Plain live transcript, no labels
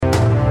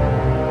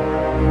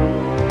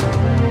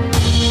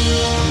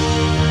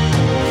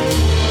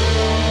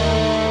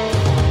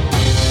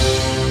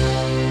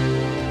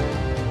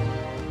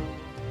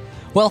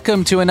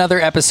Welcome to another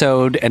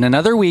episode and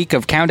another week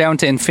of Countdown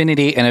to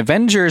Infinity, an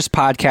Avengers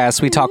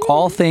podcast. We talk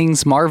all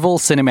things Marvel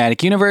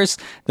Cinematic Universe,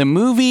 the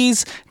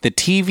movies, the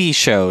TV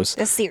shows.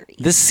 The series.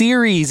 The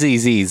series.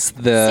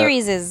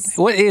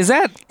 What is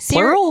that?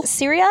 Plural?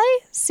 Cereal.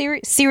 The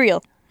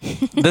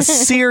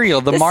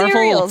cereal. The Marvel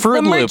cereals,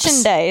 Fruit the Loops.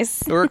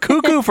 merchandise. Or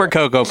cuckoo for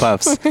Cocoa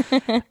Puffs.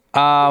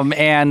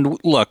 And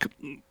look,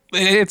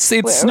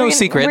 it's no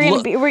secret.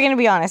 We're gonna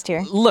be honest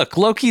here. Look,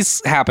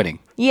 Loki's happening.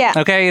 Yeah.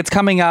 Okay, it's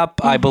coming up,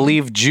 I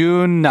believe,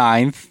 June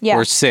 9th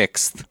or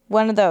 6th.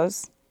 One of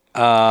those. If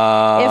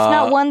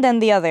not one, then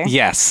the other.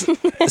 Yes.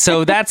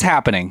 So that's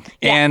happening.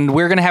 Yeah. And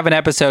we're going to have an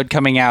episode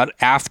coming out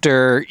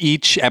after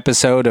each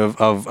episode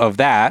of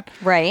that.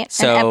 Right.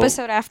 So, an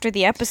episode after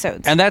the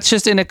episodes. And that's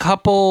just in a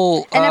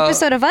couple... An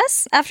episode of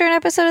us after an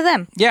episode of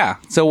them. Yeah.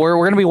 So we're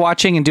going to be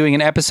watching and doing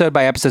an episode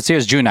by episode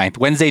series June 9th.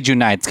 Wednesday, June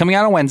 9th. It's coming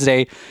out on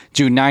Wednesday,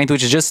 June 9th,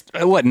 which is just,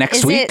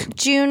 next week? Is it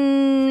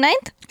June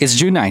 9th? It's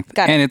June 9th.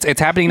 Got it. And it's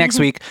happening next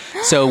week.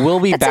 So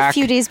we'll be That's back. a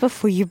few days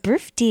before your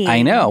birthday.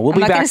 I know. We'll I'm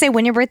be not back. going to say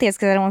when your birthday is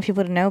because I don't want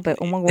people to know, but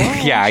oh my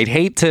God. Yeah, I'd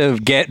hate to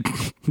get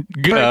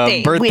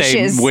birthday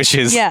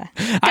wishes. Yeah.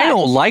 I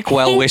don't like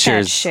well hate that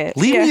wishers. shit.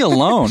 Leave me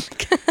alone.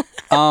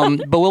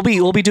 But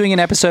we'll be doing an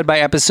episode by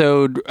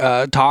episode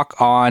talk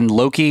on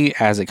Loki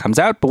as it comes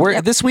out.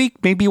 But this week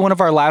maybe one of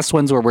our last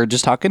ones where we're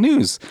just talking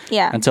news.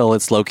 Yeah. Until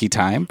it's Loki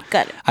time.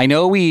 Got it. I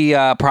know we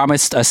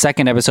promised a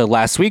second episode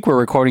last week. We're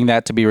recording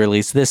that to be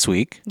released this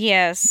week.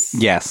 Yes.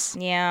 Yes.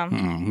 Yeah.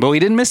 But we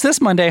didn't miss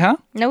this Monday, huh?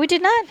 No, we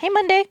did not. Hey,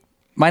 Monday.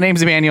 My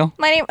name's Emmanuel.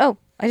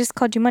 I just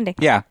called you Monday.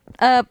 Yeah.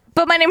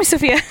 But my name is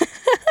Sophia.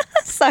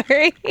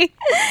 Sorry.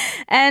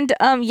 And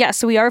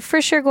so we are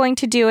for sure going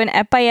to do an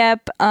ep by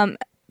ep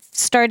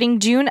starting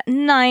June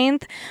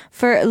 9th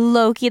for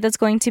Loki that's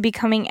going to be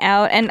coming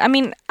out. And I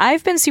mean,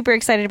 I've been super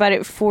excited about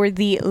it for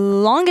the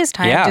longest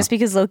time just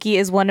because Loki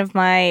is one of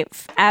my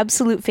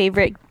absolute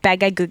favorite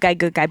bad guy, good guy,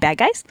 bad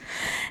guys.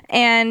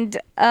 And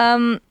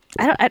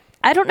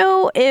I don't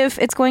know if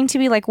it's going to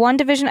be like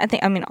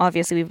WandaVision.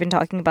 Obviously we've been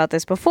talking about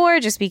this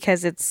before just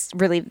because it's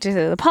related to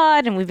the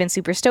pod and we've been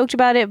super stoked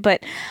about it.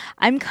 But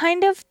I'm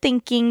kind of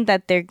thinking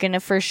that they're going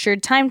to for sure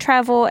time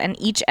travel and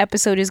each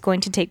episode is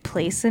going to take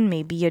place in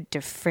maybe a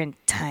different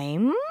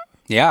time.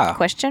 Yeah.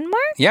 Question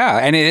mark? Yeah,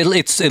 and it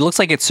looks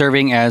like it's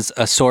serving as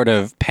a sort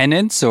of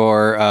penance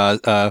or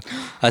a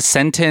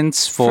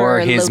sentence for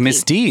his Loki.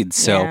 misdeeds.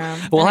 So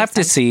we'll have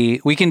to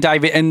see. We can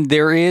dive in. And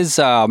there is,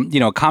 a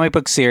comic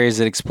book series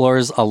that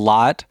explores a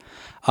lot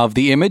of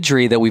the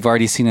imagery that we've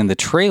already seen in the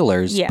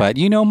trailers. Yeah. But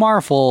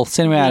Marvel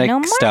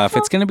cinematic stuff,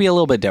 it's going to be a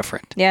little bit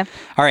different. Yeah.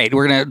 All right,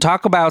 we're going to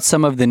talk about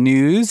some of the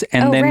news,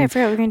 and then right, I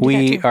forgot we're gonna do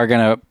we that too. are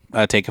going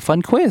to take a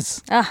fun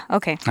quiz.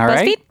 Okay. All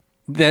right? BuzzFeed?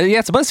 Yeah,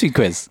 it's a BuzzFeed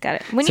quiz. Got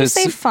it. When you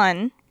say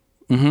fun,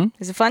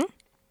 is it fun?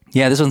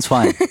 Yeah, this one's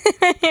fun.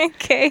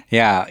 Okay.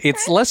 Yeah,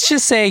 let's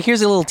just say,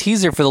 here's a little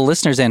teaser for the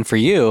listeners and for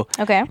you.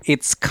 Okay.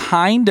 It's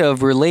kind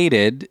of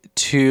related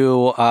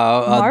to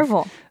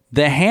Marvel.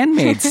 The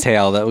Handmaid's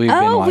Tale that we've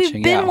been watching.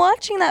 We've been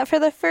watching that for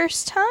the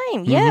first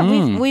time.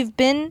 Yeah, we've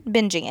been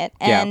binging it.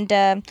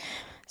 And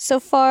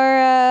so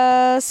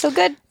far, so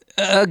good.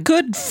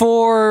 Good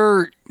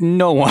for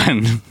no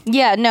one.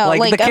 Yeah, no,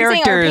 like the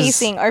characters, I'm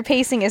saying our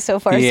pacing is so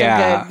far so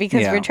good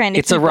because we're trying to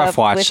It's a keep rough up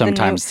watch with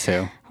sometimes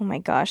too. Oh my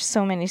gosh,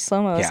 so many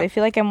slow-mos. Yeah. I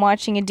feel like I'm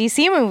watching a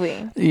DC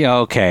movie. Yeah,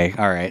 okay.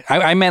 All right.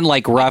 I meant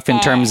like rough in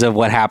terms of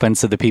what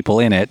happens to the people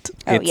in it.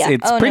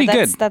 It's pretty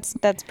good.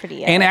 That's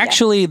pretty And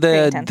actually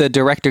the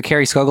director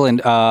Carrie Scoggin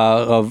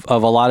of a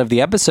lot of the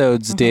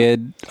episodes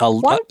did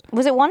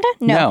was it Wanda?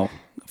 No.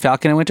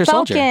 Falcon and Winter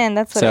Soldier.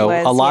 That's what it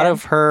was. So a lot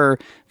of her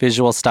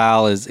visual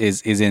style is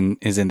in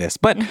this.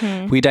 But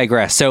we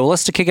digress. So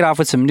let's kick it off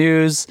with some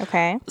news.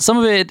 Okay. Some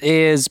of it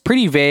is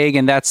pretty vague,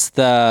 and that's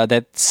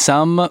that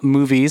some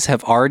movies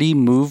have already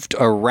moved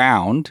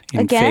around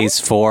in Phase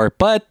 4,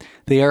 but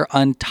they are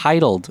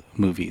untitled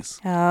movies.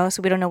 Oh,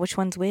 so we don't know which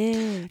one's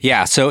which.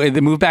 Yeah, so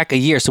they moved back a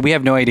year, so we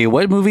have no idea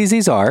what movies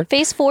these are.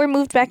 Phase 4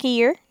 moved back a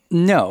year?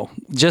 No,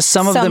 just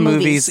some of the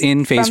movies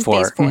in Phase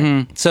 4. Phase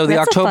 4. So the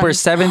October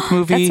 7th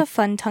movie. That's a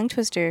fun tongue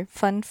twister.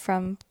 Fun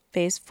from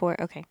Phase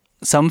 4. Okay.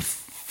 Some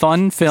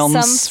fun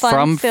films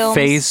from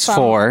Phase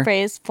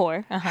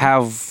 4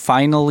 have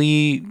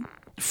finally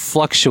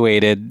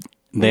fluctuated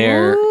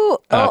their...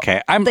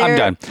 Okay, I'm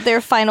done. Their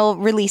final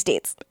release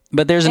dates.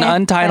 But there's an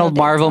untitled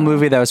Marvel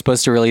movie that was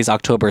supposed to release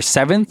October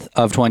 7th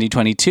of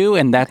 2022,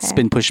 and that's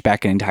been pushed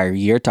back an entire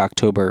year to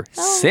October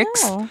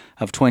 6th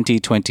of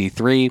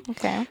 2023.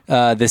 Okay.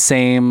 The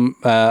same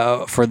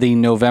for the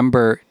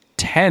November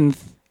 10th,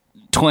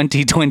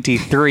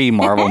 2023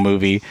 Marvel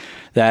movie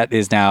that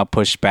is now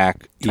pushed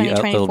back a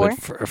little bit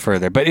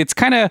further. But it's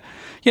kind of,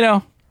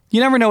 you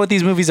never know what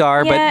these movies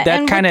are, but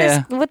that kind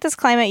of... With this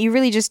climate, you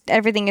really just...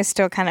 Everything is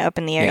still kind of up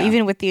in the air,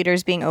 even with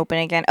theaters being open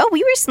again. Oh,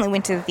 we recently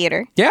went to the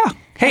theater. Yeah.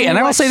 Hey, and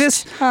I will say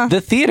this.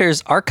 The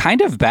theaters are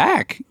kind of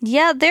back.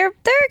 Yeah, they're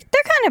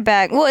kind of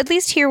back. Well, at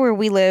least here where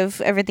we live,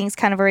 everything's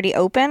kind of already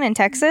open in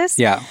Texas.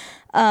 Yeah.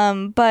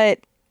 But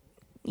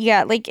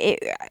Yeah,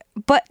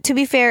 but to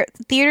be fair,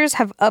 theaters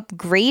have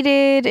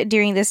upgraded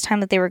during this time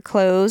that they were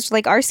closed.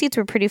 Like, our seats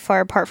were pretty far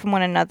apart from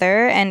one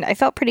another, and I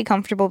felt pretty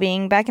comfortable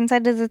being back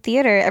inside of the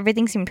theater.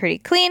 Everything seemed pretty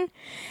clean.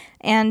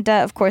 And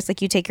of course, like,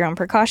 you take your own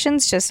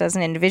precautions just as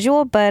an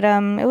individual, but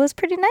it was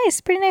pretty nice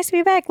to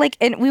be back. Like,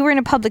 and we were in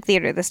a public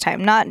theater this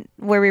time, not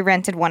where we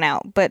rented one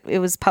out, but it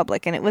was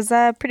public, and it was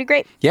pretty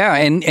great. Yeah,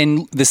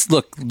 and this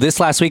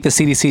last week the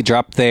CDC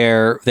dropped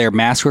their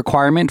mask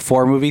requirement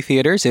for movie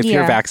theaters if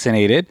you're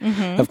vaccinated.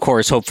 Mm-hmm. Of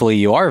course, hopefully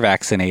you are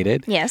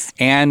vaccinated. Yes.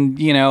 And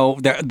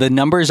the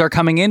numbers are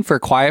coming in for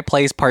Quiet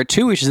Place Part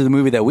 2, which is the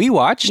movie that we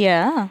watched.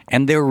 Yeah.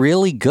 And they're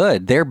really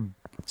good.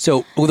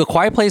 So The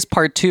Quiet Place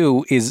Part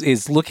 2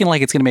 is looking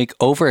like it's going to make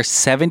over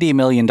 $70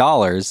 million.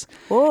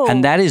 Whoa.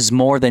 And that is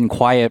more than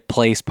Quiet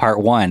Place Part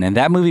 1. And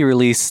that movie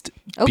released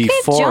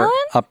before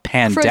a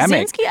pandemic.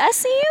 Krasinski, I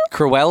see you.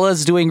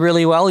 Cruella's doing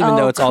really well, even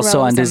though it's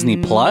also on Disney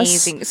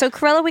Plus. So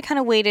Cruella, we kind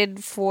of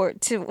waited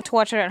to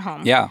watch it at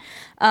home. Yeah.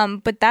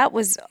 But that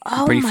was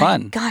pretty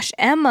fun. Gosh,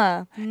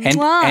 Emma,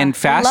 and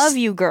Fast, love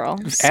you, girl.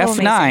 So F9,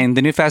 amazing.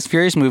 the new Fast and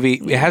Furious movie,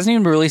 it hasn't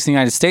even been released in the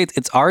United States.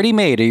 It's already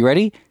made. Are you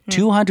ready?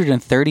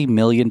 $230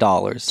 million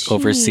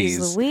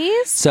overseas.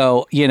 Louise?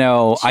 So,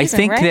 I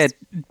think that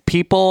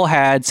people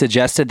had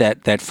suggested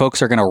that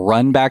folks are going to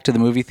run back to the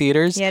movie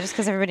theaters. Yeah, just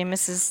because everybody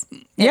misses.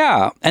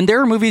 Yeah, and there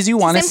are movies you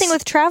want to. Same thing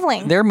with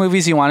traveling. There are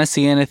movies you want to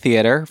see in a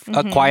theater.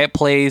 A Quiet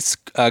Place,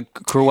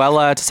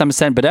 Cruella to some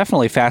extent, but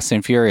definitely Fast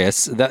and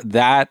Furious.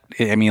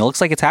 It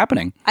looks like it's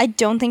happening. I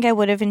don't think I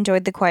would have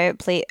enjoyed A Quiet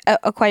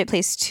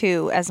Place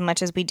 2 as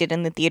much as we did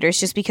in the theaters,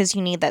 just because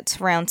you need that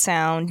surround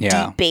sound,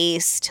 deep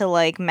bass to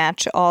like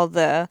match all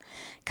the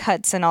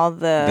cuts and all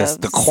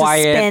the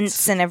quiet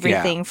suspense and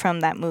everything from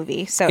that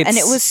movie. So and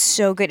it was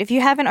so good. If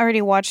you haven't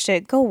already watched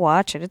it, go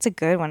watch it. It's a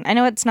good one. I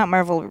know it's not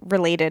Marvel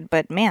related,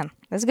 but man,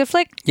 that's a good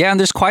flick. Yeah, and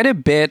there's quite a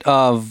bit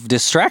of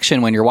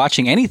distraction when you're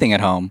watching anything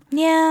at home.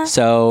 Yeah.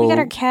 So we got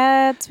our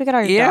cats, we got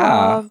our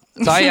dog.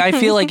 So I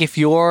feel like if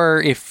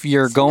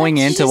you're going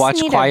in to watch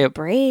Quiet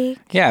break.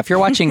 Yeah, if you're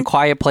watching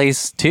Quiet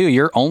Place 2,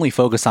 you're only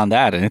focused on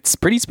that, and it's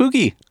pretty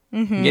spooky.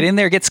 Mm-hmm. Get in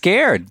there, get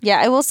scared. Yeah,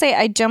 I will say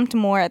I jumped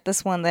more at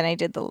this one than I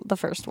did the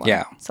first one.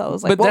 Yeah, so I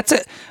was like, but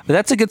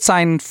that's a good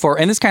sign for,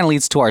 and this kind of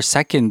leads to our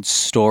second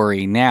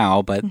story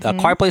now. But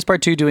Quiet Place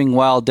Part 2 doing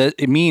well,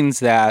 it means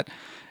that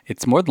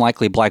it's more than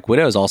likely Black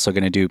Widow is also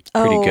going to do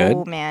pretty good.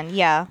 Oh man,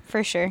 yeah,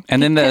 for sure.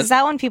 And then because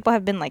that one people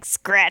have been like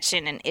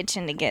scratching and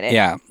itching to get it.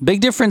 Yeah,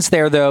 big difference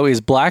there though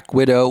is Black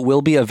Widow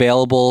will be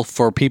available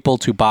for people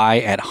to buy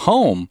at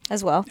home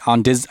as well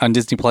on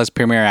Disney Plus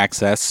Premier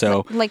Access.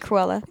 So like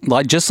Cruella,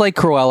 just like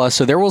Cruella.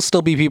 So there will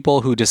still be people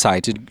who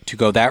decide to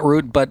go that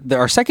route. But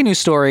our second news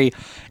story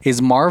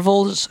is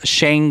Marvel's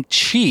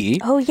Shang-Chi.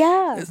 Oh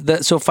yeah.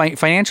 So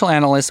financial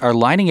analysts are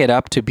lining it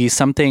up to be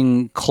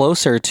something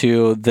closer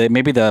to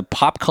maybe the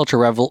pop culture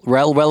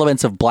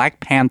relevance of Black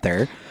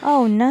Panther.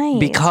 Oh, nice.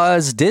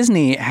 Because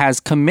Disney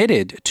has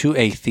committed to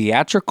a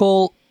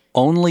theatrical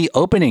only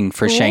opening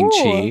for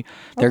Shang-Chi.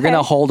 They're going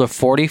to hold a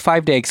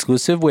 45-day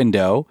exclusive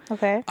window.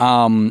 Okay.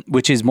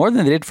 Which is more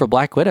than they did for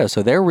Black Widow.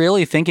 So they're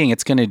really thinking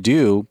it's going to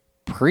do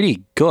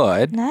pretty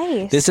good.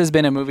 Nice. This has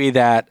been a movie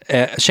that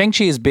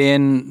Shang-Chi has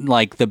been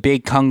like the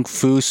big kung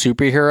fu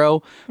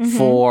superhero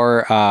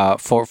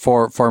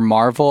for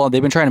Marvel.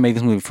 They've been trying to make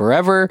this movie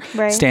forever.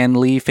 Right. Stan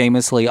Lee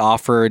famously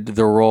offered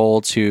the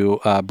role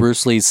to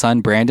Bruce Lee's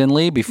son Brandon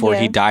Lee before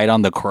he died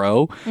on The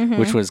Crow,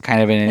 which was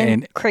kind of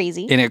a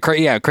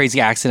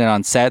crazy accident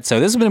on set. So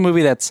this has been a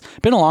movie that's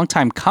been a long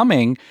time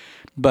coming,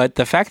 but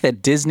the fact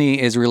that Disney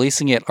is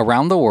releasing it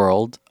around the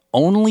world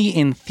only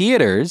in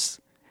theaters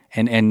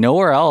and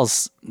nowhere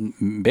else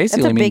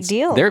basically means big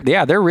deal.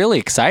 They're really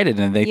excited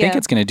and they think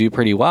it's going to do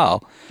pretty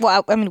well.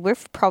 Well, I mean, we're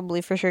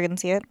probably for sure going to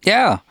see it.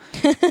 Yeah.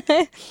 It'll be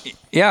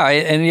the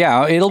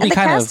kind of. The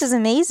cast is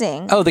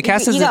amazing. Oh, the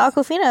cast is. You got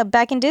Awkwafina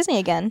back in Disney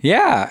again.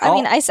 Yeah. I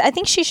mean, I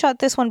think she shot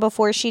this one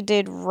before she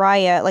did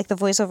Raya, like the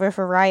voiceover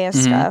for Raya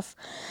stuff.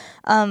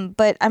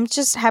 But I'm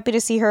just happy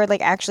to see her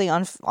like actually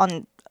on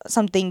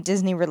something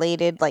Disney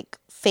related, like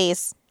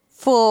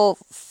full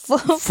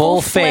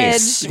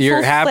face.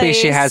 You're happy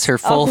she has her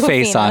full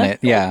face on it.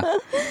 Yeah.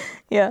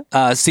 Yeah.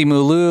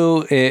 Simu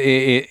Liu,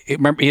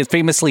 he has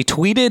famously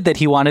tweeted that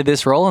he wanted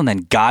this role and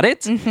then got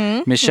it.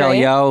 Michelle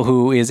Yeoh,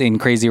 who is in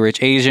Crazy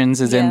Rich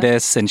Asians, is in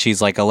this, and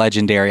she's like a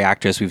legendary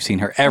actress. We've seen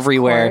her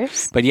everywhere.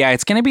 But yeah,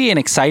 it's going to be an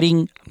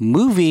exciting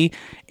movie,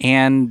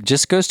 and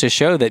just goes to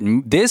show that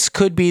this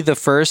could be the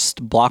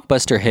first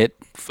blockbuster hit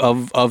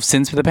of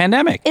since the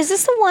pandemic. Is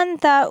this the one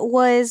that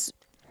was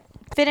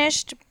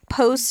finished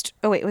post?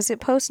 Oh wait, was it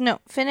post? No,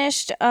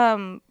 finished.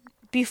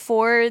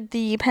 before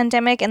the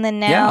pandemic, and then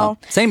now,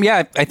 same.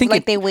 Yeah, I think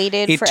like they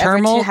waited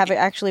forever to have it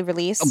actually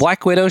released.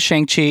 Black Widow,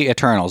 Shang-Chi,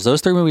 Eternals.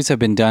 Those 3 movies have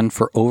been done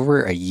for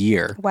over a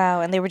year.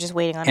 Wow, and they were just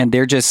waiting on it. And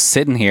they're just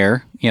sitting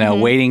here,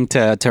 waiting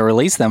to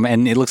release them,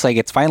 and it looks like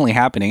it's finally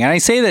happening. And I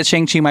say that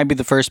Shang-Chi might be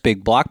the first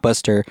big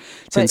blockbuster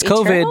since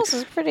COVID. Eternals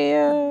is pretty.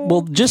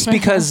 Well, just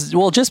because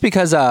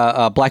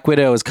Black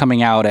Widow is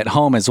coming out at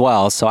home as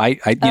well, so I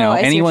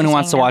anyone who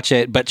wants to watch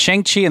it, but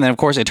Shang-Chi and then of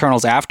course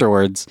Eternals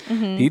afterwards.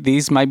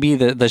 These might be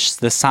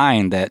the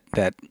sign that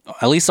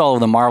at least all of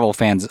the Marvel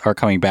fans are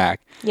coming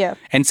back. Yeah.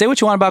 And say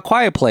what you want about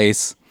Quiet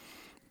Place,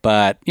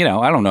 but I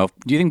don't know.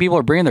 Do you think people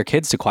are bringing their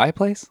kids to Quiet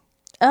Place?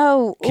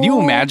 Oh, can you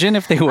imagine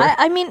if they were?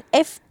 I mean,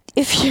 if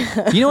you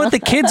you know what, the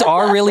kids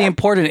are really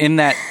important in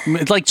that.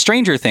 It's like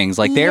Stranger Things,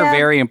 like they're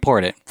very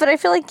important. But I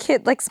feel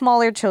like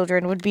smaller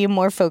children would be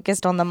more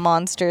focused on the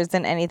monsters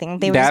than anything.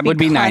 That would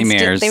be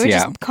nightmares. They would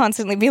just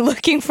constantly be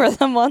looking for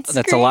them on screen.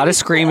 That's a lot of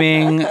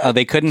screaming.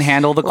 They couldn't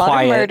handle the quiet.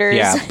 Lot of murders.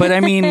 Yeah, but I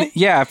mean,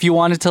 if you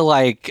wanted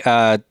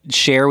to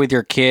share with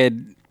your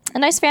kid. A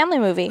nice family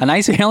movie.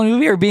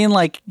 Or being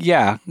like,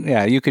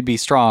 you could be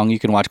strong. You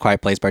can watch Quiet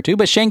Place Part 2.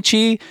 But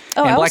Shang-Chi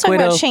and Black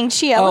Widow. About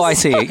Shang-Chi. I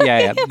see.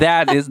 Yeah.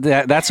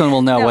 That's when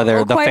we'll know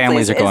whether the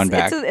families are going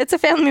back. It's a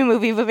family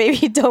movie, but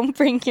maybe don't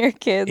bring your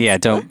kids. Yeah,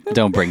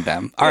 don't bring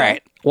them. All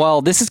right.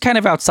 Well, this is kind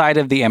of outside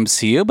of the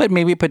MCU, but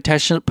maybe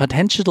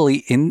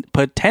potentially in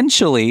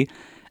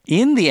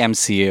the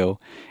MCU.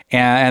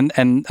 And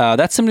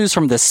that's some news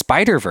from the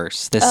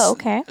Spider-Verse.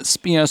 Okay.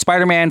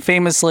 Spider-Man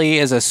famously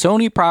is a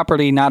Sony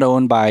property not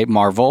owned by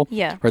Marvel,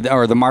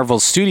 or the Marvel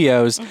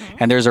Studios.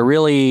 And there's a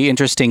really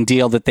interesting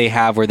deal that they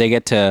have where they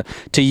get to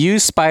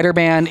use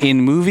Spider-Man in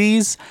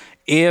movies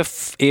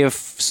if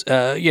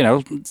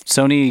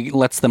Sony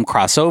lets them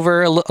cross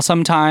over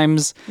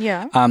sometimes.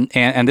 Yeah.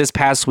 And this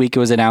past week it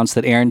was announced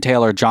that Aaron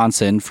Taylor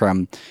Johnson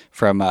from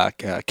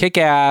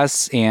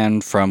Kick-Ass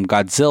and from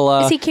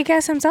Godzilla. Is he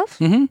Kick-Ass himself?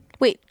 Mm-hmm.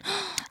 Wait.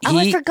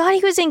 I forgot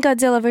he was in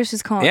Godzilla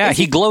vs. Kong. Yeah,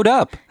 he glowed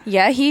up.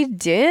 Yeah, he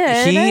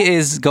did. He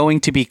is going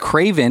to be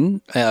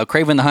Kraven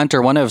the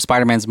Hunter, one of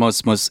Spider-Man's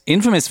most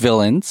infamous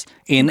villains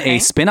in a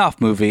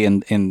spin-off movie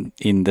in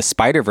the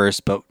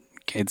Spider-Verse, but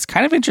it's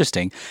kind of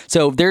interesting.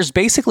 So there's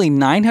basically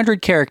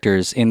 900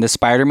 characters in the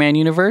Spider-Man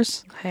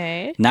universe.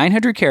 Okay.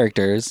 900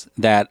 characters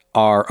that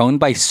are owned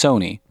by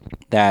Sony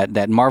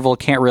that Marvel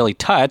can't really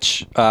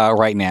touch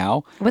right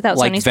now. Without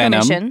like Sony's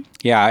Venom. permission.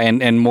 Yeah,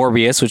 and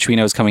Morbius, which we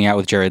know is coming out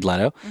with Jared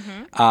Leto.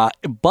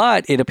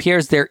 But it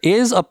appears there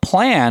is a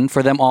plan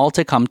for them all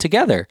to come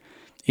together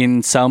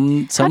in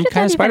some kind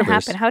of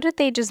Spider-Verse. How did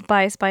they just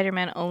buy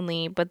Spider-Man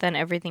only, but then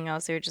everything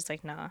else they were just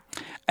like, nah?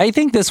 I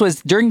think this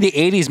was during the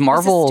 80s.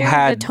 Marvel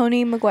had the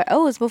Tony Maguire.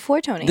 Oh, it was before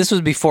Tony. This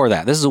was before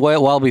that. This is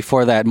well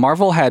before that.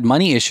 Marvel had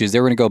money issues. They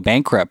were going to go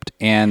bankrupt,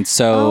 and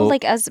so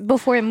as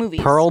before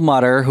movies.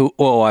 Perlmutter, who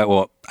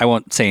I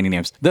won't say any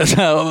names.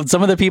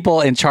 Some of the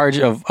people in charge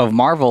of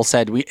Marvel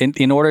said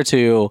in order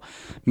to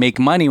make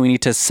money, we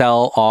need to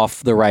sell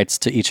off the rights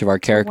to each of our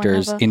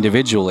characters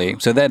individually.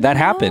 So that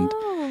happened.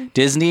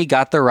 Disney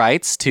got the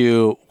rights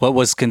to what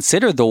was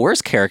considered the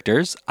worst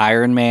characters,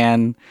 Iron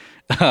Man,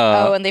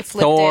 and they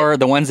flipped Thor,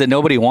 the ones that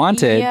nobody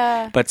wanted.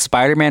 Yeah. But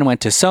Spider-Man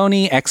went to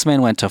Sony,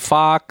 X-Men went to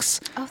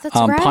Fox, that's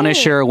right.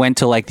 Punisher went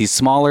to like these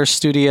smaller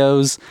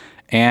studios,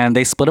 and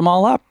they split them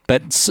all up.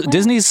 But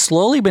Disney's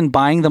slowly been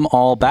buying them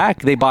all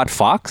back. They bought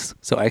Fox,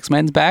 so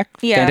X-Men's back,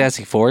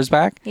 Fantastic Four is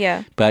back.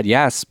 Yeah. But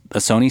yes,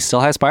 Sony still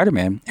has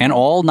Spider-Man and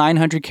all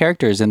 900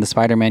 characters in the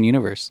Spider-Man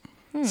universe.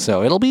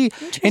 So it'll be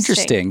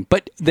interesting.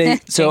 But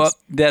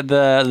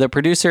the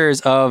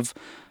producers of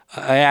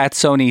at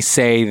Sony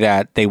say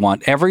that they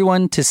want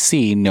everyone to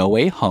see No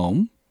Way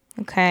Home.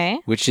 Okay.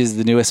 Which is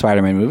the newest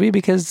Spider-Man movie,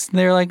 because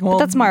they're like, well,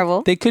 but that's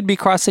Marvel. They could be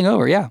crossing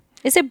over, yeah.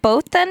 Is it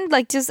both then?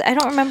 Like, I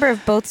don't remember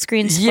if both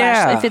screens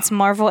flash. If it's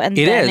Marvel and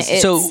then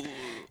it's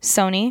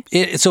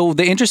Sony. So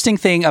the interesting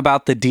thing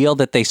about the deal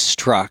that they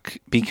struck,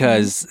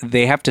 because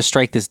they have to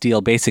strike this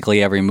deal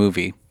basically every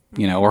movie,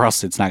 or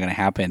else it's not going to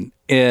happen.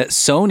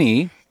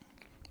 Sony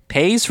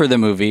pays for the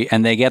movie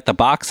and they get the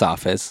box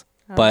office,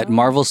 but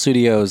Marvel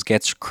Studios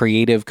gets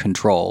creative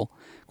control,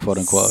 quote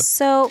unquote.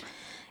 So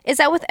is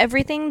that with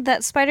everything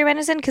that Spider-Man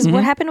is in? Because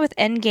what happened with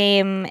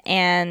Endgame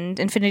and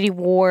Infinity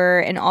War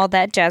and all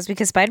that jazz?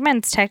 Because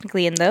Spider-Man's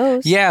technically in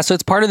those. Yeah, so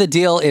it's part of the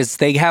deal is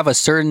they have a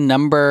certain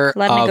number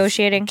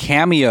of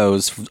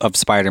cameos of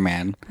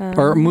Spider-Man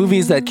or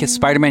movies that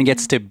Spider-Man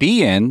gets to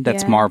be in.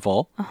 That's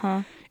Marvel.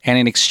 And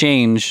in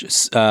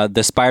exchange,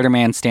 the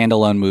Spider-Man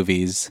standalone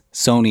movies,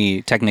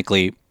 Sony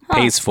technically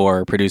pays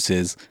for,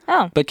 produces.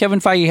 But Kevin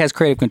Feige has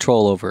creative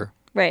control over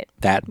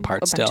that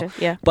part still.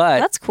 But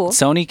that's cool.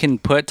 Sony can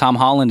put Tom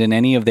Holland in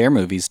any of their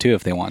movies too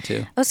if they want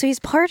to. Oh, so he's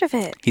part of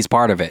it. He's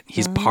part of it.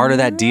 He's part of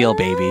that deal,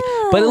 baby.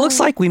 But it looks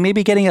like we may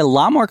be getting a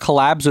lot more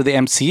collabs with the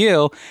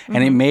MCU,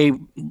 and it may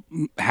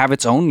have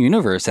its own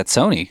universe at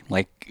Sony.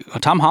 Like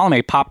Tom Holland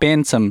may pop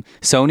in some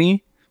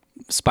Sony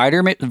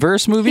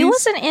Spider-Verse movies. He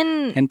wasn't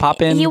in and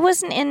pop in. He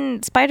wasn't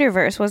in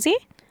Spider-Verse, was he?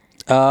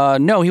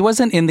 No, he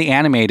wasn't in the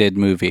animated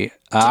movie.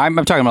 I'm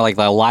talking about like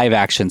the live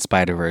action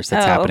Spider-Verse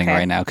that's happening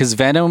right now. Because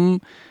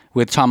Venom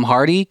with Tom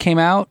Hardy came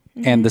out,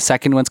 and the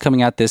second one's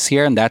coming out this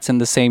year, and that's in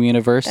the same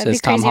universe That'd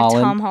as be crazy Tom Holland.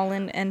 If Tom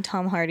Holland and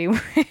Tom Hardy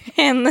were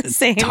in the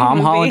same Tom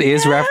movie. Holland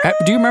is... Do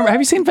you remember?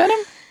 Have you seen Venom?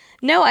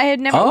 No, I had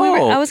never.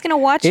 I was going to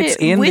watch it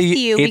with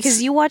you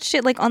because you watched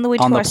it like on the way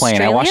to Australia. On the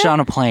plane. I watched it on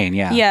a plane,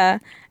 yeah. Yeah.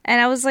 And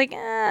I was like, no,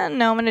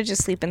 I'm going to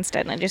just sleep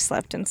instead. And I just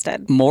slept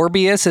instead.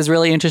 Morbius is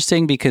really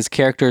interesting because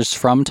characters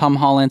from Tom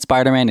Holland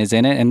Spider-Man is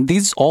in it. And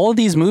all of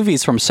these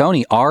movies from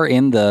Sony are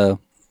in the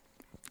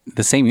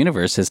same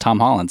universe as Tom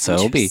Holland. So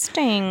it'll be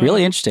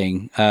really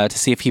interesting to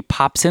see if he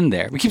pops in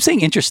there. We keep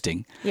saying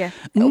interesting. Yeah.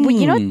 Well,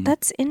 you know what?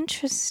 That's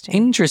interesting.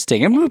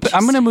 Interesting. I'm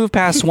going to move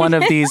past one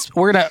of these.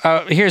 We're going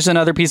to, here's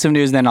another piece of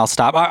news, and then I'll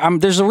stop.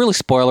 There's a really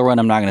spoiler one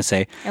I'm not going to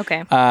say.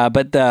 Okay.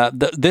 But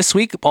this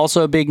week,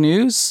 also big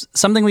news,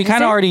 something we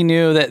kind of already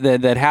knew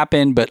that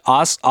happened, but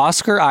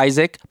Oscar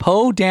Isaac,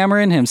 Poe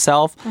Dameron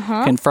himself,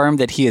 confirmed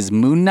that he is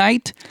Moon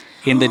Knight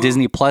in the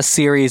Disney Plus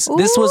series.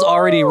 This was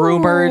already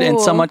rumored and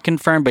somewhat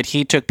confirmed, but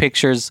he took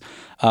pictures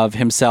of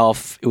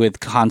himself with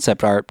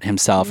concept art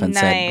himself and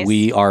said,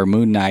 "We are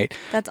Moon Knight."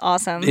 That's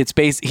awesome.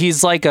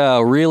 He's like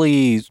a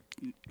really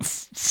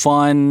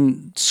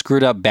fun,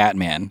 screwed up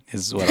Batman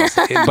is what I'll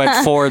say.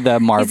 But for the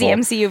Marvel.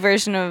 He's the MCU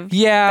version of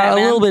Batman. A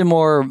little bit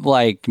more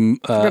like...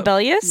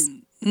 rebellious?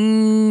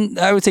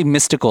 I would say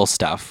mystical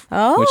stuff,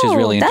 which is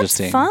really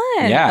interesting. That's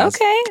fun. Yeah.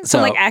 Okay. So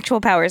like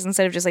actual powers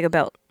instead of just like a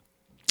belt.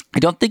 I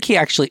don't think he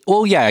actually...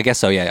 Oh, yeah, I guess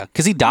so, yeah.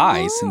 Because he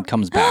dies and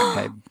comes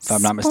back, if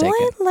I'm not mistaken.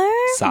 Spoiler.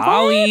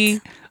 Sorry.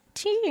 What?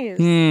 Jeez.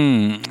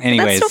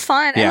 Anyways. That's so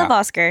fun. I love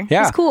Oscar.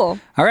 Yeah. He's cool.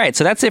 All right,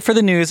 so that's it for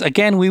the news.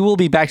 Again, we will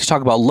be back to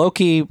talk about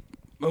Loki.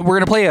 We're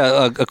going to play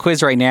a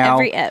quiz right now.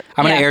 I'm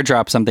going to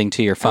airdrop something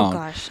to your phone. Oh,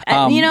 gosh.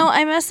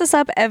 I mess this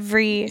up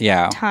every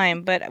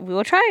time, but we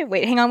will try.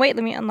 Wait, hang on. Wait,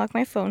 let me unlock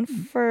my phone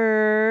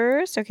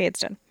first. Okay, it's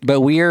done. But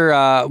we're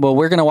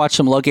going to watch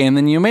some Loki, and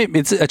then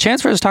it's a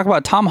chance for us to talk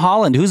about Tom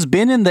Holland, who's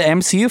been in the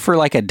MCU for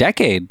like a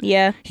decade.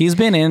 Yeah. He's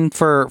been in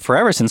for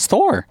forever, since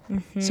Thor.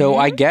 So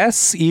I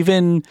guess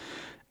even...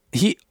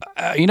 He,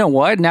 you know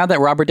what? Now that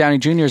Robert Downey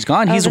Jr. is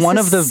gone, he's one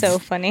of the so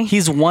funny.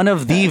 He's one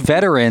of the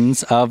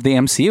veterans of the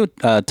MCU.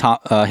 Tom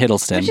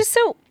Hiddleston, which is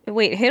so.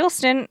 Wait,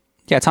 Hiddleston.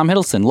 Yeah, Tom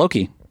Hiddleston,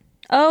 Loki.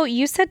 Oh,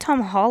 you said Tom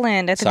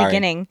Holland at the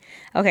beginning.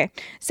 Okay,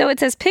 so it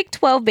says pick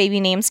 12 baby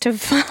names to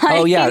find.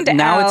 Oh yeah,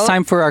 now it's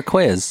time for our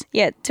quiz.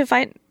 Yeah,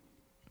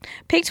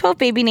 pick 12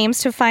 baby names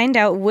to find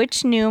out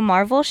which new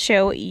Marvel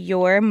show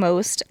you're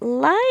most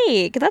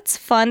like. That's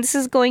fun. This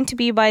is going to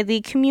be by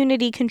the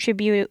community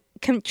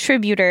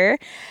contributor,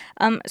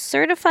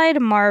 certified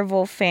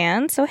Marvel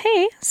fan. So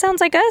hey, sounds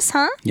like us,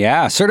 huh?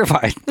 Yeah,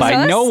 certified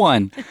by no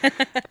one.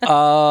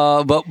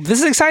 But this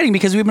is exciting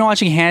because we've been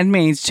watching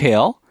Handmaid's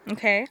Tale.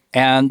 Okay.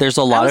 And there's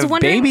a lot of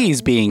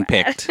babies being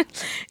picked.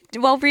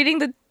 While reading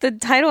the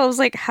title, I was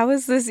like, how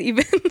is this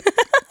even?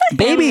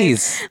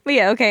 Babies. But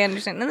yeah, okay, I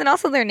understand. And then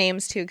also their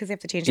names too, because they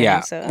have to change their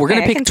names. So, we're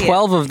going to pick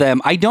 12 of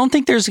them. I don't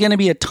think there's going to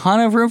be a ton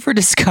of room for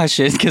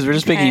discussion because we're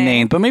just picking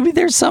names. But maybe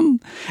there's some.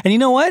 And you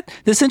know what?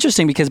 This is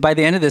interesting because by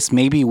the end of this,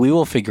 maybe we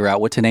will figure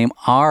out what to name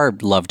our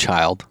love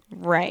child.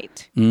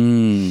 Right.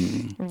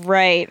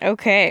 Right.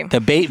 Okay.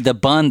 The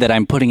bun that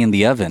I'm putting in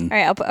the oven. All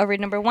right, I'll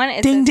read number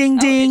one. Ding, ding,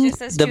 ding.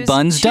 The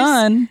bun's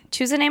done.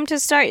 Choose a name to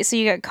start. So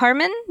you got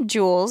Carmen,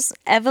 Jules,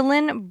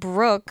 Evelyn,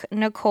 Brooke,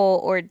 Nicole,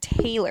 or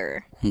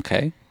Taylor.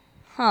 Okay.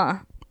 Huh.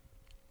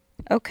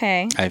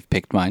 Okay. I've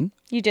picked mine.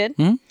 You did?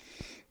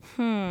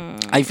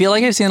 I feel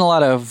like I've seen a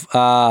lot of...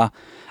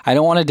 I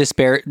don't want to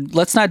disparage...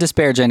 Let's not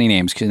disparage any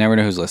names because you never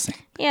know who's listening.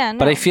 Yeah, no.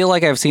 But I feel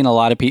like I've seen a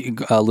lot of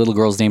little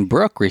girls named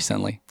Brooke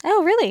recently.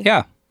 Oh, really?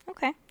 Yeah.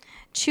 Okay.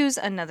 Choose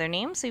another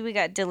name. So we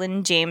got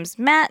Dylan, James,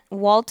 Matt,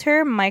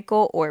 Walter,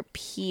 Michael, or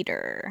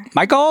Peter.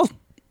 Michael?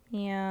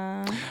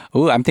 Yeah.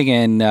 Ooh, I'm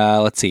thinking,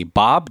 let's see,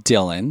 Bob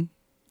Dylan,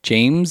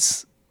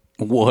 James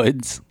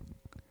Woods,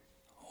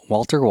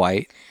 Walter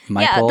White,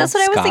 Michael Yeah, that's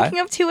what Scott. I was thinking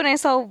of too when I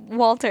saw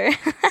Walter.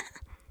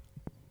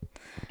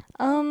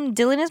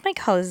 Dylan is my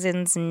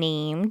cousin's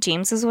name.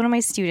 James is one of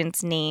my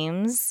students'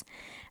 names.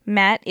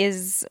 Matt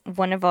is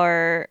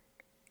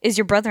is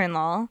your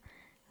brother-in-law.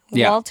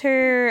 Yeah.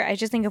 Walter, I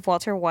just think of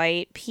Walter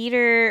White.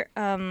 Peter,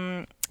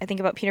 I think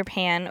about Peter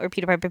Pan or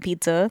Peter Piper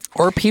Pizza.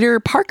 Or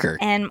Peter Parker.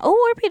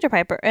 Or Peter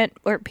Piper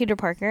or Peter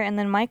Parker. And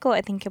then Michael,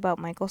 I think about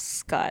Michael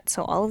Scott.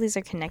 So all of these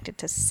are connected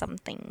to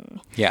something.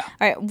 Yeah.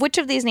 All right. Which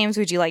of these names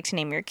would you like to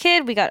name your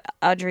kid? We got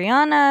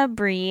Adriana,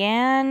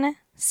 Brienne,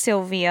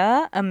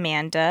 Sylvia,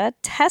 Amanda,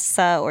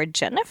 Tessa, or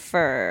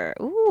Jennifer.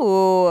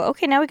 Ooh.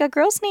 Okay, now we got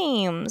girls'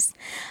 names.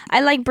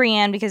 I like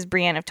Brienne because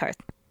Brienne of Tarth.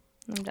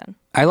 I'm done.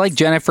 I like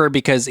Jennifer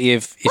because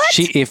if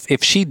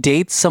she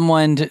dates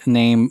someone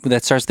name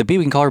that starts with B,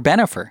 we can call her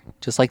Benifer,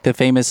 just like the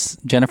famous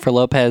Jennifer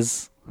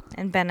Lopez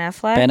and Ben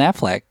Affleck. Ben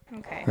Affleck.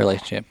 Okay.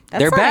 relationship.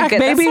 That's They're not a back, good-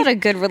 baby. That's not a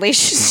good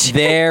relationship.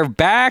 They're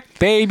back,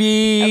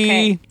 baby.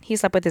 Okay. He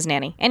slept with his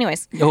nanny.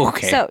 Anyways.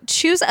 Okay. So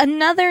choose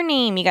another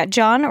name. You got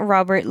John,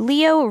 Robert,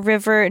 Leo,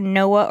 River,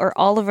 Noah, or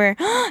Oliver.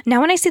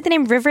 Now when I see the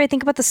name River, I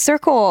think about the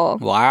circle.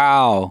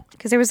 Wow.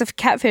 Because there was a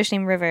catfish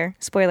named River.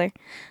 Spoiler.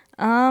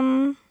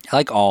 I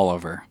like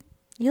Oliver.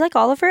 You like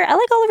Oliver? I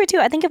like Oliver too.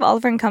 I think of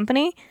Oliver and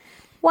Company.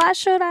 Why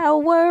should I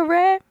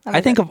worry? I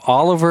think of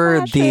Oliver,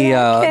 Why should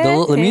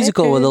I the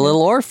musical with the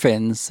little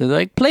orphans. They're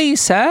like,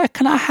 please, sir,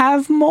 can I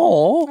have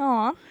more?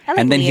 Aw, I like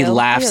And then he Leo.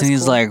 laughs Leo's and he's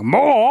cool. like,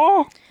 more.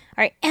 All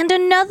right, and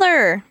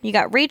another. You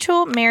got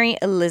Rachel, Mary,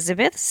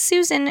 Elizabeth,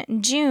 Susan,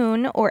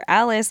 June, or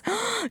Alice.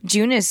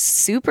 June is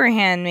super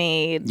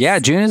handmade. Yeah,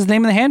 June is the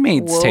name of the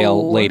Handmaid's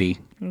Tale Whoa. lady.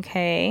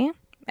 Okay.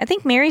 I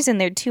think Mary's in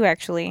there too,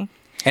 actually.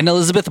 And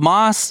Elizabeth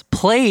Moss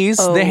plays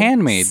the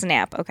handmaid.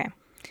 Snap. Okay.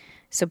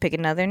 So pick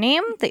another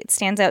name that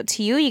stands out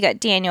to you. You got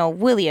Daniel,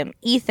 William,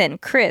 Ethan,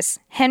 Chris,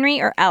 Henry,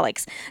 or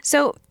Alex.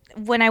 So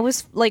when I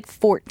was like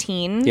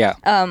 14, Yeah.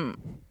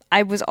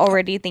 I was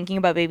already thinking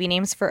about baby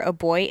names for a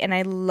boy, and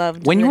I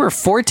loved When you the- were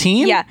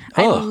 14? Yeah,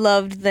 I Ugh.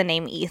 loved the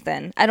name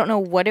Ethan. I don't know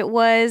what it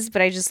was,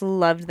 but I just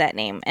loved that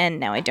name,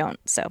 and now I don't.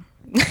 So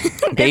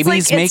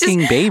Babies it's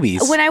making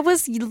babies. when I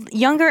was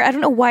younger, I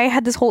don't know why I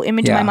had this whole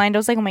image in Yeah. my mind. I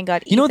was like, oh my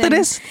god, You know what that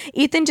Ethan- is?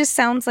 Ethan just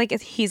sounds like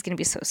he's gonna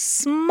be so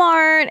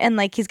smart and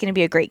like he's gonna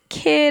be a great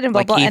kid and blah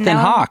Like blah. and Ethan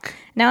now Hawke.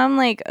 Now I'm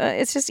like,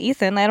 it's just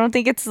Ethan. I don't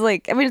think it's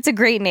like. I mean, it's a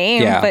great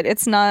name, Yeah. but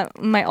it's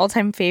not my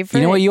all-time favorite.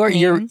 You know what?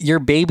 name. You're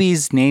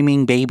babies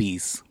naming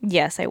babies.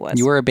 Yes, I was.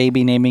 You were a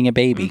baby naming a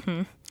baby.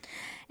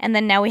 And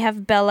then now we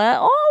have Bella.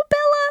 Oh,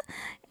 Bella.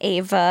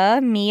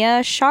 Ava,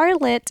 Mia,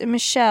 Charlotte,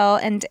 Michelle,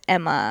 and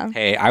Emma.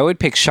 Hey, I would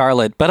pick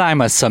Charlotte, but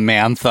I'm a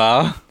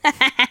Samantha.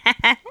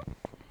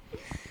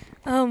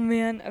 Oh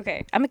man.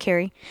 Okay, I'm a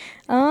Carrie.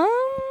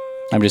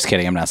 I'm just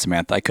kidding. I'm not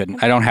Samantha. I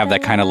couldn't. I don't have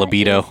that kind of Bella,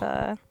 libido.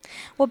 Ava.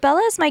 Well,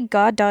 Bella is my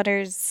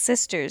goddaughter's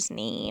sister's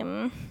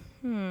name.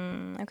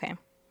 Okay.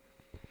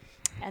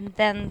 And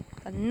then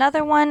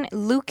another one,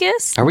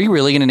 Lucas. Are we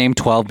really going to name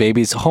 12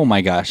 babies? Oh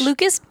my gosh.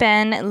 Lucas,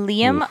 Ben,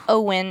 Liam,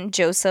 Owen,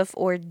 Joseph,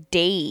 or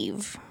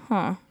Dave.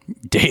 Huh.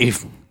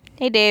 Dave.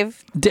 Hey,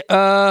 Dave.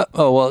 Oh,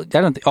 well, I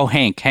don't think. Oh,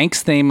 Hank.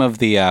 Hank's the name of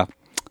the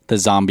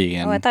zombie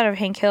in Oh, I thought of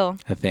Hank Hill.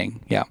 the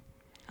thing. Yeah.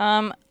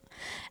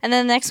 And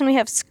then the next one we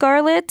have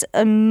Scarlett,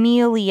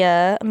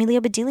 Amelia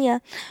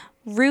Bedelia,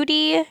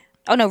 Rudy.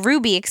 Oh no,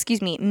 Ruby.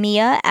 Excuse me,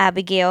 Mia,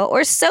 Abigail,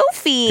 or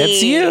Sophie.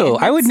 That's you.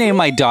 I would name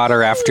my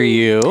daughter after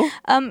you.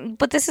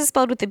 But this is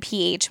spelled with a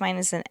PH. Mine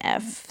is an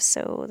F.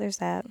 So there's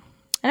that.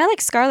 And I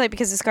like Scarlet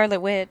because of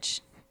Scarlet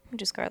Witch. I'm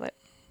just Scarlet.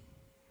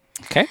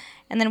 Okay.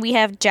 And then we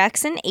have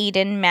Jackson,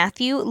 Aiden,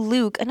 Matthew,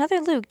 Luke. Another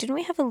Luke. Didn't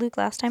we have a Luke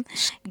last time?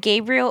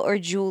 Gabriel or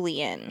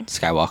Julian?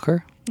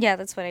 Skywalker. Yeah,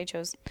 that's what I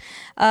chose.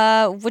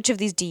 Which of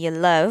these do you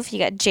love? You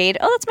got Jade.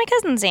 Oh, that's my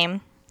cousin's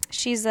name.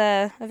 She's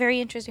a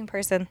very interesting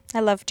person. I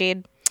love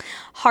Jade.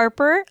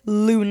 Harper,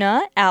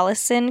 Luna,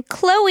 Allison,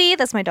 Chloe.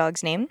 That's my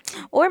dog's name.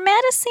 Or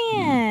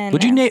Madison.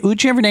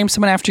 Would you ever name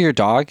someone after your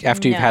dog?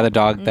 After you've had a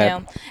dog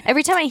that? No.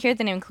 Every time I hear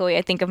the name Chloe,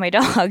 I think of my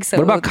dog. So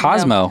What about no.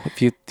 Cosmo? If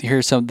you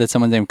hear that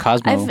someone's named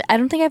Cosmo. I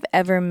don't think I've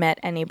ever met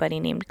anybody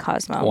named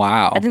Cosmo.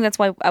 Wow. I think that's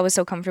why I was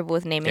so comfortable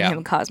with naming Yeah.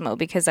 him Cosmo,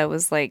 because I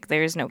was like,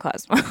 there's no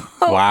Cosmo.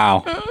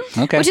 Wow.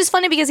 Okay. Which is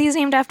funny because he's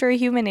named after a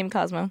human named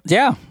Cosmo.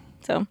 yeah.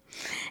 So,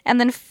 and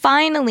then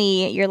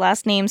finally, your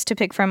last names to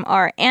pick from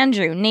are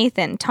Andrew,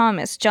 Nathan,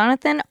 Thomas,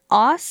 Jonathan,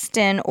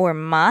 Austin, or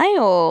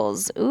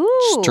Miles. Ooh.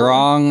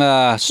 Strong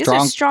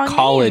strong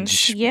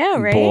college names. Yeah,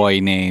 right? boy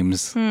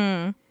names.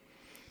 Do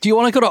you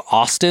want to go to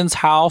Austin's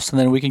house and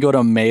then we can go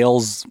to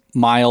Miles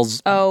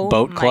Oh,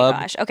 Boat Club?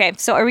 my gosh. Okay,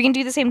 so are we going to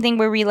do the same thing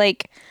where we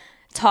like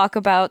talk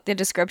about the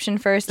description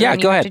first? And Yeah, then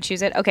you go have ahead. to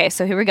choose it. Okay,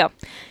 so here we go.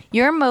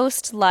 You're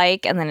most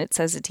like, and then it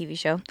says a TV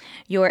show.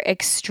 You're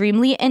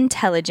extremely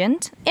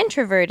intelligent,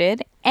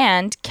 introverted,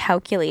 and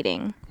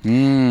calculating.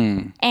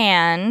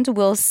 And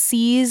will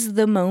seize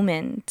the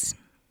moment.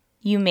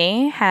 You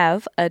may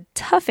have a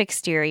tough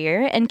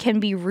exterior and can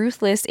be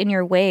ruthless in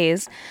your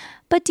ways,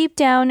 but deep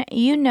down,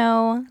 you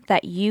know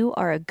that you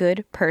are a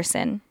good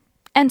person.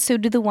 And so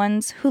do the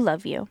ones who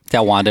love you.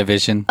 That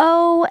WandaVision.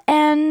 Oh,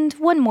 and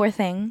one more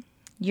thing.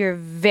 You're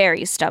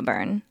very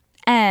stubborn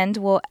and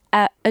will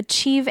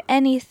achieve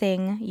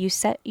anything you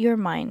set your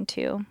mind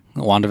to.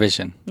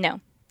 WandaVision. No,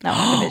 not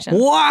WandaVision.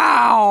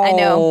 Wow. I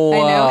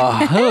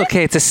know.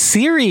 Okay, it's a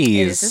series.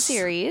 It is a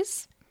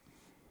series.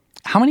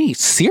 How many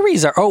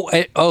series are?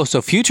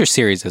 So future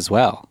series as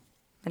well.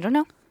 I don't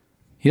know.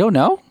 You don't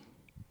know?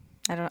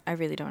 I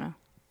really don't know.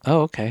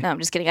 Oh, okay. No, I'm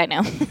just kidding. I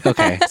know.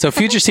 Okay. So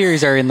future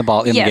series are in the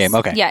Yes. the game.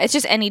 Okay. Yeah, it's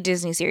just any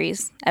Disney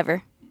series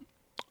ever.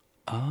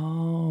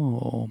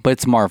 Oh, but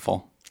it's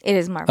Marvel. It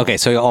is Marvel. Okay,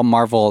 so all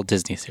Marvel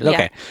Disney series. Yeah.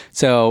 Okay.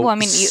 So Well, I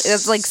mean,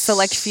 it's like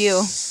select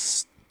few.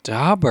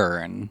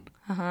 Stubborn.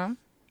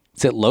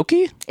 Is it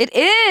Loki? It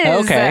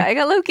is. Okay. I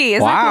got Loki.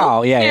 Isn't that Wow.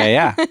 cool?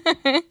 Yeah.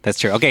 That's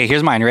true. Okay,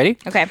 here's mine. Ready?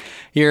 Okay.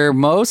 You're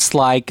most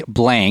like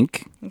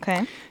blank.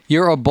 Okay.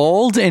 You're a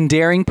bold and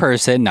daring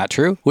person, not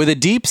true. With a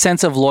deep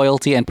sense of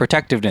loyalty and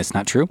protectiveness,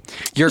 not true.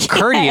 You're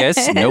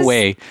courteous, no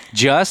way.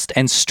 Just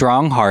and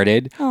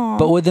strong-hearted,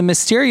 but with a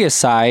mysterious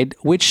side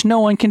which no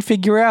one can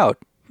figure out.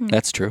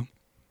 That's true.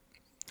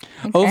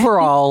 Okay.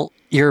 Overall,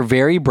 you're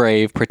very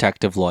brave,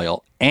 protective,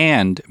 loyal,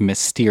 and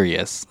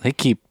mysterious. They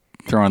keep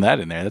throwing that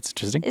in there. That's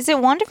interesting. Is it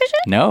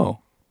WandaVision? No.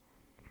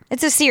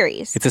 It's a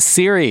series. It's a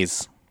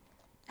series.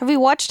 Have we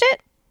watched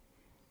it?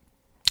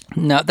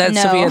 No, No.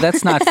 Sophia,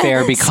 that's not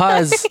fair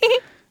because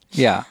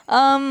yeah.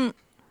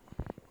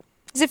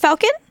 Is it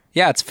Falcon?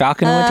 Yeah, it's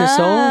Falcon and Winter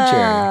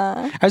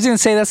Soldier. I was going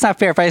to say that's not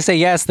fair. If I say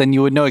yes, then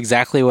you would know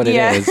exactly what it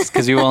is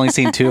because we've only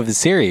seen 2 of the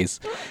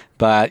series.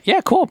 But yeah,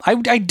 cool. I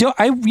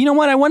you know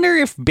what? I wonder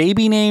if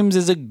baby names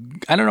is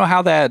I don't know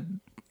how that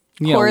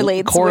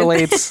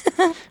correlates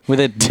with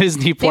a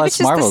Disney Plus Maybe it's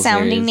just Marvel the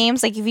sounding series.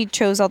 names. Like if you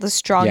chose all the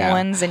strong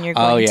ones, and you're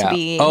going to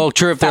be. Oh,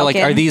 true. If they're like,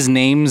 Falcon. are these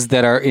names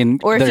that are in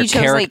Or if their you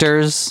chose,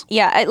 characters?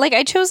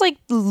 I chose like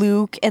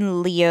Luke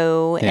and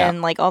Leo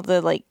and like all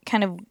the like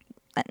kind of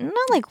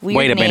not like weird.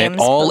 Wait a minute,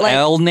 names, all but, like,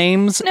 L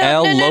names? No,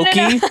 L no, no,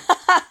 Loki?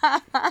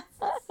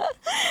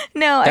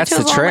 No, That's I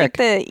chose the all trick. like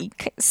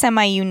the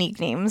semi-unique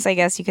names, I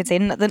guess you could say,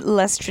 the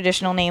less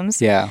traditional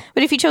names. Yeah.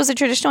 But if you chose the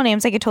traditional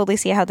names, I could totally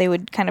see how they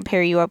would kind of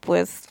pair you up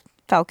with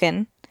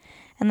Falcon.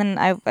 And then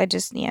I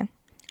just,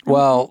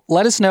 Well,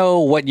 let us know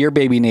what your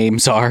baby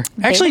names are.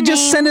 Actually,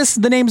 just send us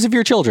the names of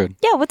your children.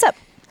 Yeah, what's up?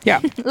 Yeah.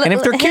 And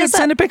if they're hit kids, us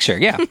send a picture.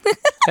 Yeah.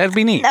 That'd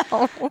be neat.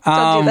 No,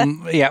 don't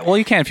do that. Yeah, well,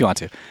 you can if you want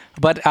to.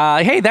 But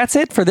hey, that's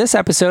it for this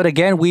episode.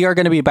 Again, we are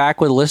going to be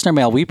back with listener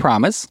mail, we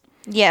promise,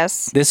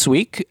 Yes. this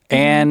week.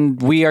 And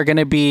we are going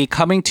to be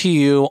coming to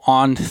you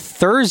on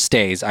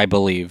Thursdays, I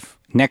believe,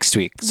 next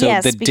week. So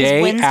Yes, the because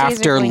day Wednesdays are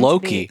after going to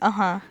Loki.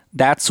 be-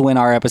 That's when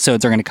our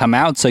episodes are going to come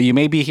out. So you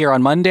may be here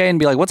on Monday and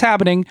be like, what's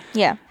happening?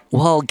 Yeah.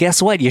 Well,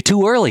 guess what? You're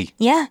too early.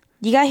 Yeah.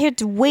 You got here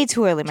way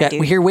too early, my dude.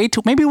 We're here way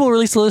too. Maybe we'll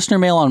release the listener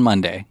mail on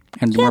Monday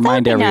and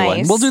remind that'd be everyone.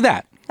 nice. We'll do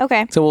that.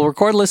 Okay. So we'll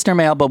record listener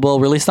mail, but we'll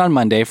release it on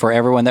Monday for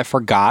everyone that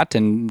forgot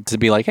and to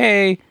be like,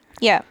 hey,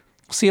 Yeah.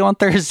 see you on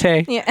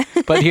Thursday. Yeah.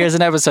 But here's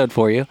an episode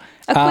for you.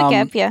 A quick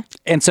ep, yeah.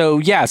 And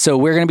so, so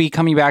we're going to be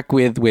coming back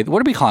with what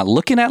do we call it?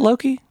 Looking at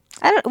Loki?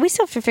 We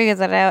still have to figure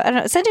that out. I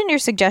don't know. Send in your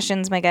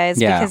suggestions, my guys,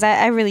 Yeah. because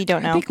I really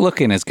don't I know. think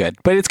looking is good.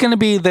 But it's going to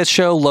be the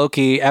show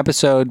Loki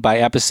episode by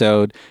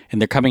episode,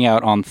 and they're coming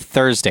out on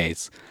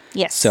Thursdays.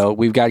 Yes. So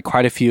we've got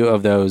quite a few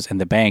of those in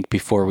the bank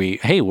before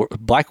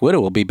Black Widow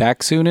will be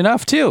back soon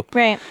enough too.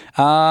 Right.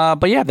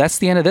 But yeah, that's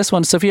the end of this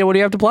one. Sophia, what do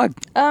you have to plug?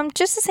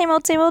 Just the same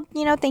old, same old.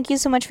 Thank you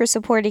so much for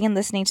supporting and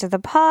listening to the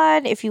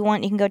pod. If you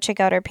want, you can go check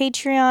out our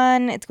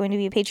Patreon. It's going to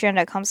be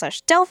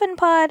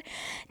patreon.com/DelphinPod,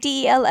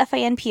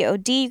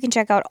 DelfinPod. You can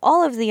check out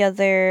all of the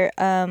other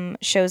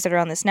shows that are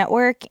on this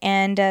network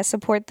and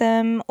support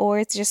them, or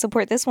it's just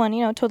support this one.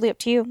 Totally up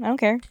to you. I don't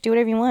care. Do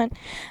whatever you want.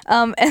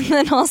 And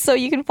then also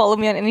you can follow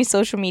me on any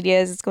social medias.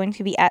 It's going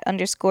to be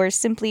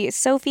 @simply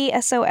Sophie,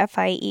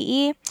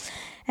 SOFIEE.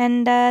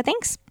 And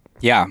thanks.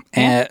 Yeah,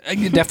 and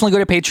definitely go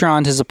to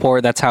Patreon to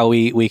support. That's how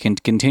we can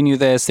continue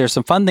this. There's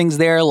some fun things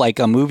there, like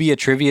a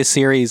trivia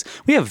series.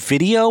 We have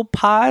video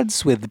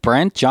pods with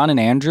Brent, John, and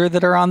Andrew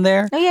that are on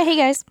there. Oh, yeah. Hey,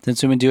 guys.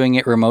 Since we've been doing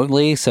it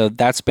remotely, so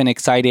that's been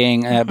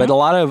exciting. But a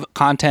lot of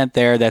content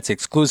there that's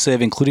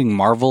exclusive, including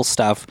Marvel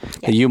stuff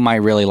that you might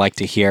really like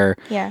to hear.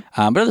 Yeah.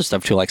 But other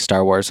stuff too, like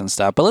Star Wars and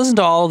stuff. But listen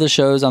to all of the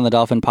shows on the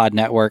Dolphin Pod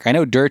Network. I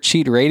know Dirt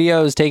Sheet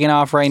Radio is taking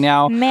off right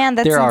now. Man,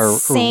 that's there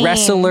insane. are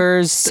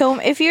wrestlers. So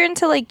if you're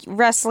into like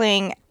wrestling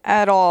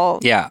at all,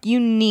 Yeah. you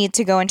need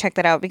to go and check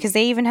that out because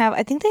they even have,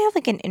 I think they have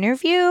like an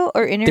interview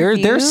or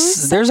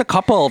interviews. There's a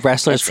couple of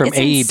wrestlers from it's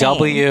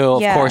AEW,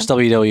 insane. of course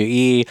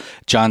WWE.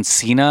 John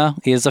Cena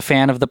is a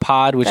fan of the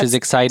pod, which is That's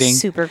exciting.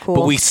 super cool.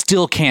 But we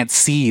still can't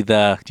see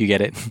do you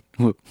get it?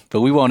 But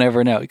we won't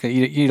ever know.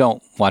 You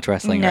don't watch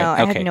wrestling, No,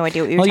 right? I had no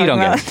idea what you were you talking don't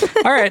about. get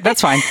it. All right, that's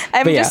fine.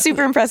 I'm But just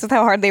super impressed with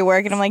how hard they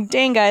work, and I'm like,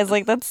 dang guys,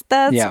 like that's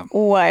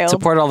wild.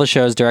 Support all the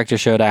shows, Director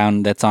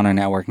Showdown that's on our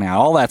network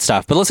now, all that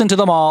stuff. But listen to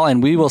them all,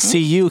 and we will see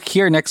you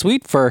here next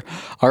week for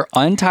our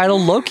Untitled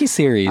Loki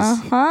series.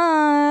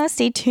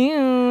 Stay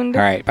tuned.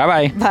 All right,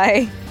 bye-bye.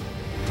 Bye.